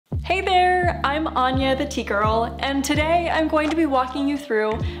Hey there, I'm Anya the tea girl, and today I'm going to be walking you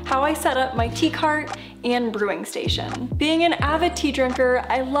through how I set up my tea cart and brewing station. Being an avid tea drinker,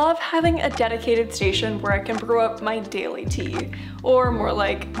 I love having a dedicated station where I can brew up my daily tea, or more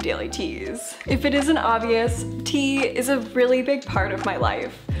like daily teas. If it isn't obvious, tea is a really big part of my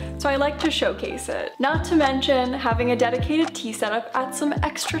life, so I like to showcase it. Not to mention, having a dedicated tea setup adds some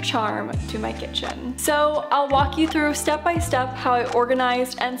extra charm to my kitchen. So I'll walk you through step by step how I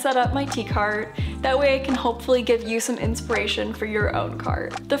organized and set up my tea cart. That way I can hopefully give you some inspiration for your own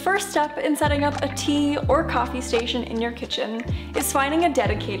cart. The first step in setting up a tea or coffee station in your kitchen is finding a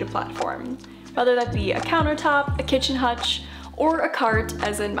dedicated platform, whether that be a countertop, a kitchen hutch, or a cart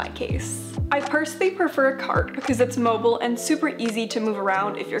as in my case. I personally prefer a cart because it's mobile and super easy to move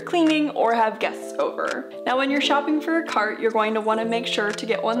around if you're cleaning or have guests over. Now when you're shopping for a cart, you're going to want to make sure to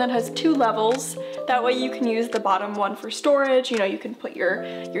get one that has 2 levels. That way you can use the bottom one for storage. You can put your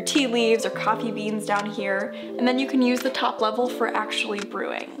tea leaves or coffee beans down here, and then you can use the top level for actually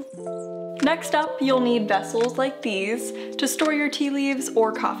brewing. Next up, you'll need vessels like these to store your tea leaves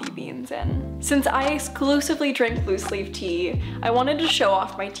or coffee beans in. Since I exclusively drink loose leaf tea, I wanted to show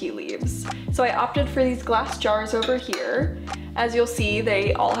off my tea leaves. So I opted for these glass jars over here. As you'll see,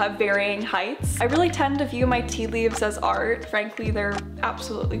 they all have varying heights. I really tend to view my tea leaves as art. Frankly, they're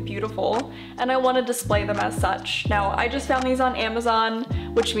absolutely beautiful, and I want to display them as such. Now, I just found these on Amazon,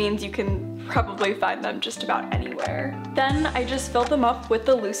 which means you can probably find them just about anywhere. Then I just filled them up with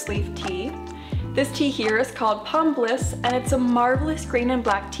the loose leaf tea. This tea here is called Palm Bliss, and it's a marvelous green and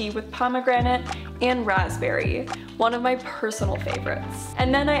black tea with pomegranate and raspberry, one of my personal favorites.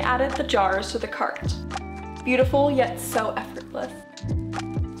 And then I added the jars to the cart. Beautiful yet so effortless.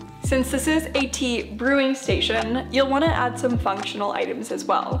 Since this is a tea brewing station, you'll want to add some functional items as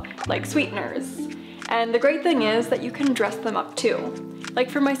well, like sweeteners. And the great thing is that you can dress them up too. Like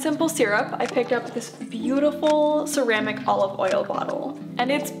for my simple syrup, I picked up this beautiful ceramic olive oil bottle,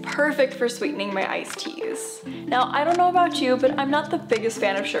 and it's perfect for sweetening my iced teas. Now, I don't know about you, but I'm not the biggest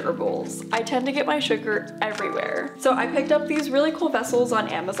fan of sugar bowls. I tend to get my sugar everywhere. So I picked up these really cool vessels on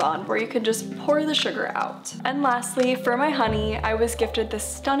Amazon where you can just pour the sugar out. And lastly, for my honey, I was gifted this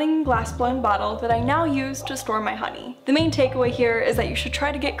stunning glass blown bottle that I now use to store my honey. The main takeaway here is that you should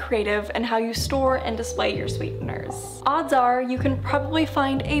try to get creative in how you store and display your sweeteners. Odds are you can probably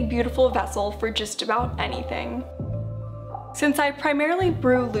find a beautiful vessel for just about anything. Since I primarily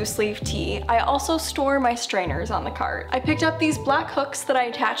brew loose leaf tea, I also store my strainers on the cart. I picked up these black hooks that I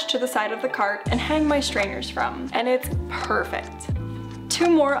attach to the side of the cart and hang my strainers from, and it's perfect. 2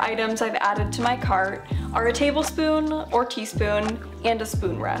 more items I've added to my cart are a tablespoon or teaspoon and a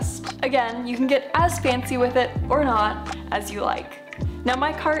spoon rest. Again, you can get as fancy with it or not as you like. Now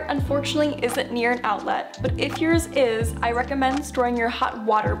my cart unfortunately isn't near an outlet, but if yours is, I recommend storing your hot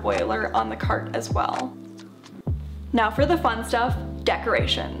water boiler on the cart as well. Now for the fun stuff,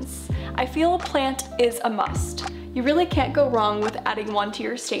 decorations. I feel a plant is a must. You really can't go wrong with adding one to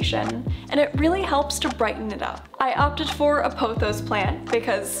your station, and it really helps to brighten it up. I opted for a pothos plant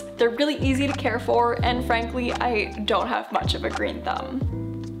because they're really easy to care for, and frankly, I don't have much of a green thumb.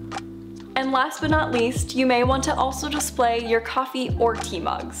 And last but not least, you may want to also display your coffee or tea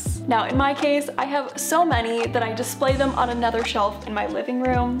mugs. Now in my case, I have so many that I display them on another shelf in my living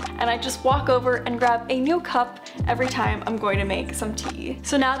room, and I just walk over and grab a new cup every time I'm going to make some tea.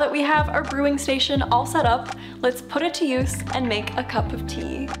 So now that we have our brewing station all set up, let's put it to use and make a cup of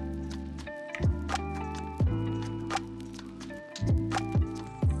tea.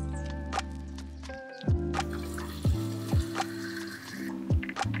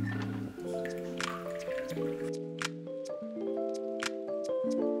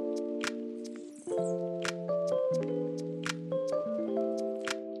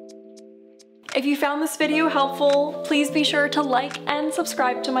 If you found this video helpful, please be sure to like and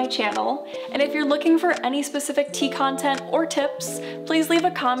subscribe to my channel. And if you're looking for any specific tea content or tips, please leave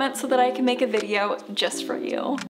a comment so that I can make a video just for you.